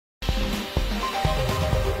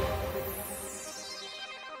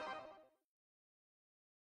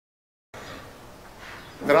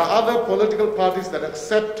There are other political parties that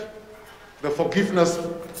accept the forgiveness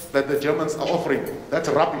that the Germans are offering. That's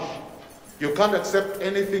rubbish. You can't accept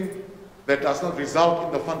anything that does not result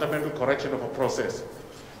in the fundamental correction of a process.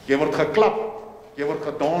 Jy word geklap, jy word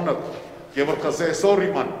gedonder, jy word gesê sorry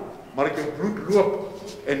man, maar ek jou bloed loop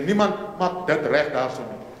en niemand maak dit reg daarso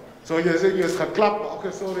nie. So jy sê jy is geklap,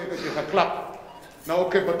 okay sorry ek het jy geklap. Nou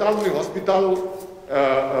okay, betaal my hospitaal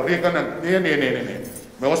rekening. Nee.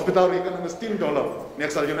 My hospitaal rekening is $10. Nee,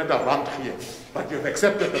 ek sal jou net R1 gee. But you've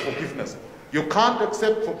accepted the forgiveness. You can't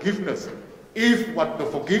accept forgiveness if what the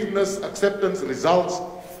forgiveness acceptance results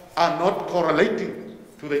are not correlating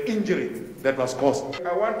to the injury that was caused.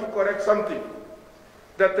 I want to correct something.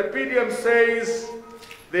 That the PDM says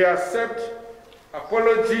they accept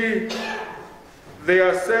apology, they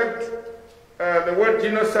accept the word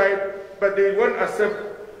genocide, but they won't accept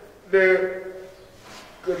the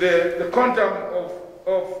quantum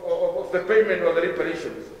of the payment or the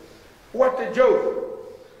reparations. What a joke.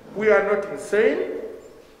 We are not insane.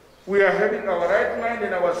 We are having our right mind,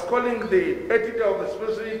 and I was calling the editor of the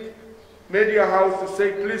specific media house to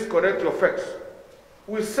say, please correct your facts.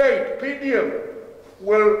 We said PDM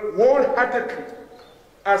will wholeheartedly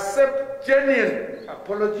accept genuine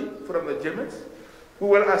apology from the Germans. We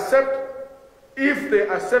will accept, if they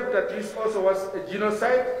accept that this also was a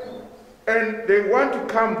genocide, and they want to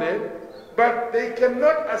come there, but they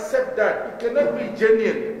cannot accept that. It cannot be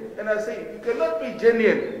genuine. And I say, it cannot be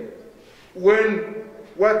genuine when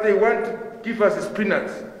what they want to give us is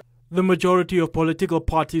peanuts. The majority of political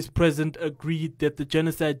parties present agreed that the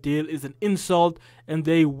genocide deal is an insult and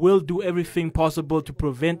they will do everything possible to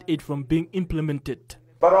prevent it from being implemented.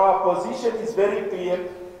 But our position is very clear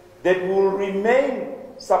that we will remain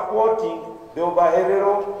supporting the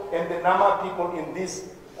Herero and the Nama people in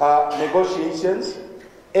these negotiations,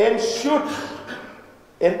 and should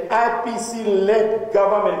an IPC-led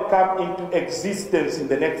government come into existence in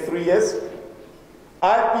the next 3 years,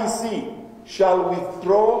 IPC shall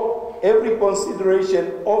withdraw every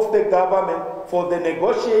consideration of the government for the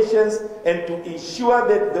negotiations and to ensure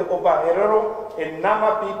that the Herero and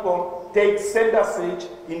Nama people take center stage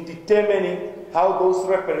in determining how those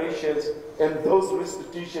reparations and those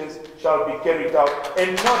restitutions shall be carried out,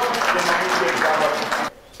 and not the Namibian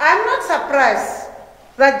government. I'm not surprised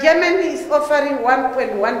that Germany is offering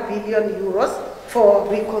 1.1 billion euros for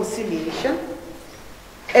reconciliation.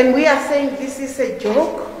 And we are saying this is a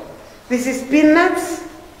joke, this is peanuts.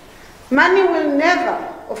 Money will never,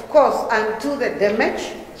 of course, undo the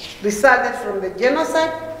damage resulted from the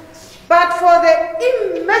genocide, but for the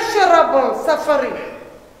immeasurable suffering,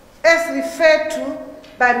 as referred to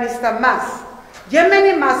by Mr. Mas,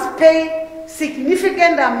 Germany must pay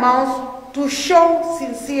significant amounts to show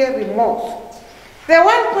sincere remorse. The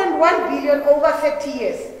 1.1 billion over 30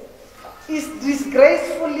 years is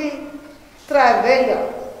disgracefully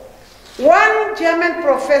trivial. One German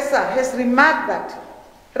professor has remarked that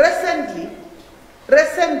recently,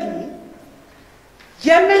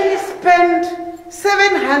 Germany spent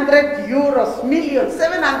 700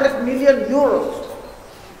 million euros.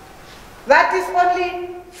 That is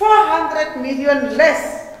only 400 million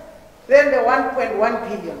less than the 1.1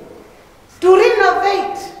 billion to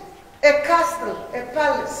renovate a castle, a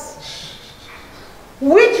palace,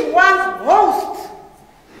 which once housed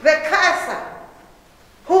the Kaiser,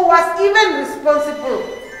 who was even responsible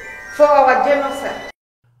for our genocide.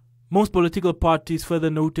 Most political parties further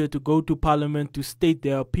noted to go to Parliament to state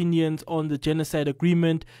their opinions on the Genocide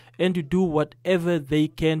Agreement and to do whatever they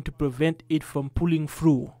can to prevent it from pulling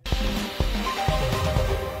through.